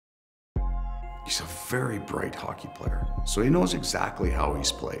He's a very bright hockey player, so he knows exactly how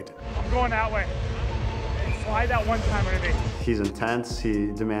he's played. I'm going that way. Slide that one timer to me. He's intense,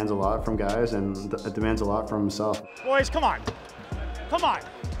 he demands a lot from guys, and demands a lot from himself. Boys, come on. Come on.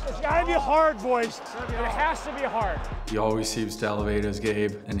 It's gotta be hard, boys. It has to be hard. He always seems to elevate his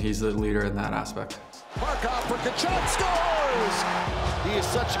game, and he's the leader in that aspect. Markov for Tkachuk scores! He is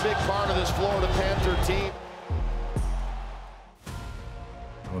such a big part of this Florida Panther team.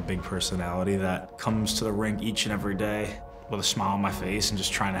 I'm a big personality that comes to the rink each and every day with a smile on my face and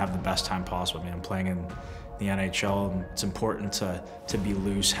just trying to have the best time possible. I mean, I'm playing in the NHL, and it's important to be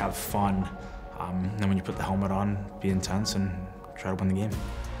loose, have fun, and when you put the helmet on, be intense and try to win the game.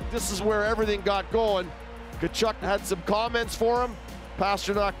 This is where everything got going. Tkachuk had some comments for him.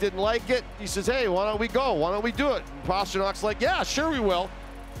 Pastrnak didn't like it. He says, hey, why don't we go? Why don't we do it? And Pasternak's like, yeah, sure we will.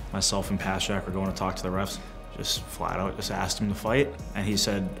 Myself and Pastrnak were going to talk to the refs. Just flat out just asked him to fight, and he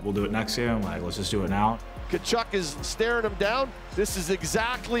said, we'll do it next game. I'm like, let's just do it now. Tkachuk is staring him down. This is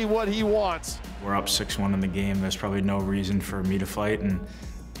exactly what he wants. We're up 6-1 in the game. There's probably no reason for me to fight, and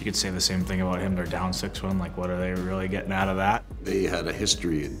you could say the same thing about him. They're down 6-1. Like, what are they really getting out of that? They had a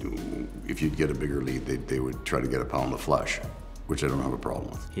history, if you'd get a bigger lead, they would try to get a pound of flesh, which I don't have a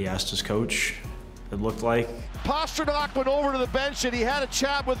problem with. He asked his coach, it looked like. Pastrnak went over to the bench and he had a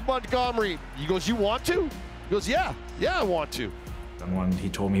chat with Montgomery. He goes, you want to? He goes, yeah, I want to. And when he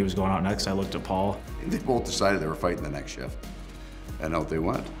told me he was going out next, I looked at Paul. They both decided they were fighting the next shift, and out they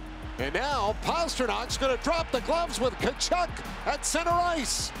went. And now Pasternak's going to drop the gloves with Tkachuk at center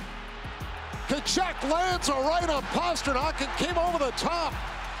ice. Tkachuk lands a right on Pastrnak and came over the top.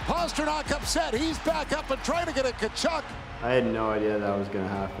 Pastrnak upset. He's back up and trying to get at Tkachuk. I had no idea that was going to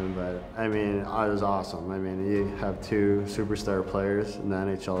happen, but I mean, it was awesome. I mean, you have two superstar players in the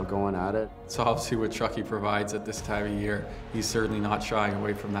NHL going at it. It's obviously what Chucky provides at this time of year. He's certainly not shying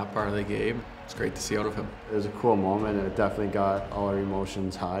away from that part of the game. It's great to see out of him. It was a cool moment. It definitely got all our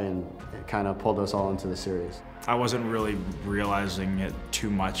emotions high, and it kind of pulled us all into the series. I wasn't really realizing it too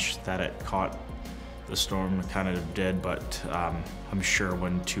much that it caught the storm. It kind of did, but I'm sure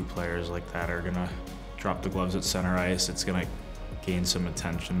when two players like that are going to drop the gloves at center ice, it's going to gain some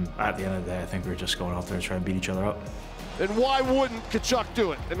attention. At the end of the day, I think we're just going out there to try and beat each other up. And why wouldn't Tkachuk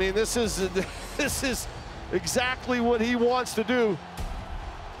do it? I mean, this is exactly what he wants to do.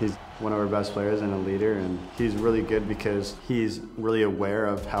 He's one of our best players and a leader, and he's really good because he's really aware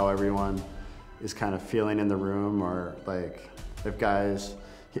of how everyone is kind of feeling in the room, or like if guys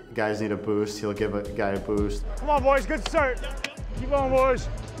need a boost, he'll give a guy a boost. Come on, boys, good start. Keep on, boys.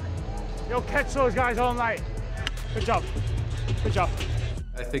 You'll catch those guys all night. Good job. Good job.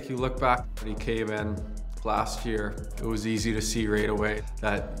 I think you look back when he came in last year, it was easy to see right away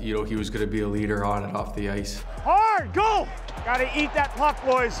that, he was going to be a leader on and off the ice. Hard, go! Gotta eat that puck,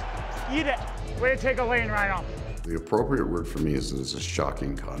 boys. Eat it. Way to take a lane right on. The appropriate word for me is that it's a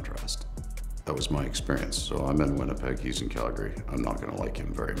shocking contrast. That was my experience. So I'm in Winnipeg, he's in Calgary. I'm not going to like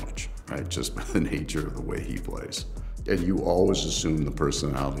him very much, right? Just by the nature of the way he plays. And you always assume the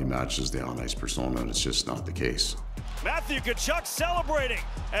personality matches the on-ice persona, and it's just not the case. Matthew Tkachuk celebrating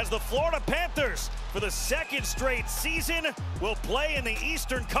as the Florida Panthers, for the second straight season, will play in the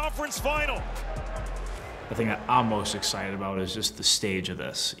Eastern Conference Final. The thing that I'm most excited about is just the stage of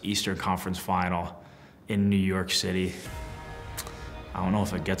this Eastern Conference Final in New York City. I don't know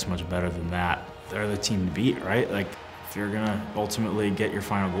if it gets much better than that. They're the team to beat, right? Like, if you're gonna ultimately get your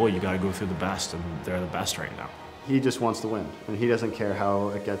final goal, you gotta go through the best, and they're the best right now. He just wants to win, and he doesn't care how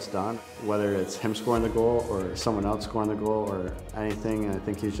it gets done, whether it's him scoring the goal or someone else scoring the goal or anything. And I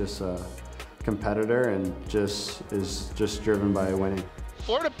think he's just a competitor and is just driven by winning.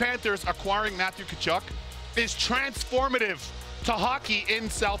 Florida Panthers acquiring Matthew Tkachuk is transformative to hockey in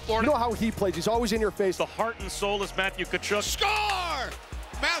South Florida. You know how he plays. He's always in your face. The heart and soul is Matthew Tkachuk. Score!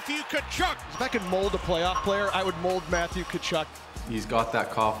 Matthew Tkachuk! If I could mold a playoff player, I would mold Matthew Tkachuk. He's got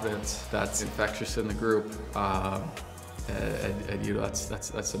that confidence that's infectious in the group, and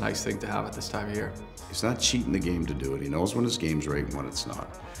that's a nice thing to have at this time of year. He's not cheating the game to do it. He knows when his game's right and when it's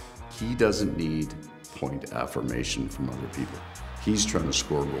not. He doesn't need point affirmation from other people. He's trying to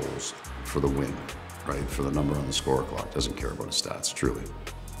score goals for the win, right? For the number on the score clock. Doesn't care about his stats, truly.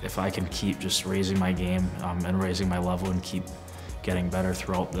 If I can keep just raising my game and raising my level and keep getting better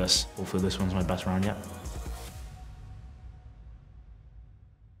throughout this, hopefully this one's my best round yet.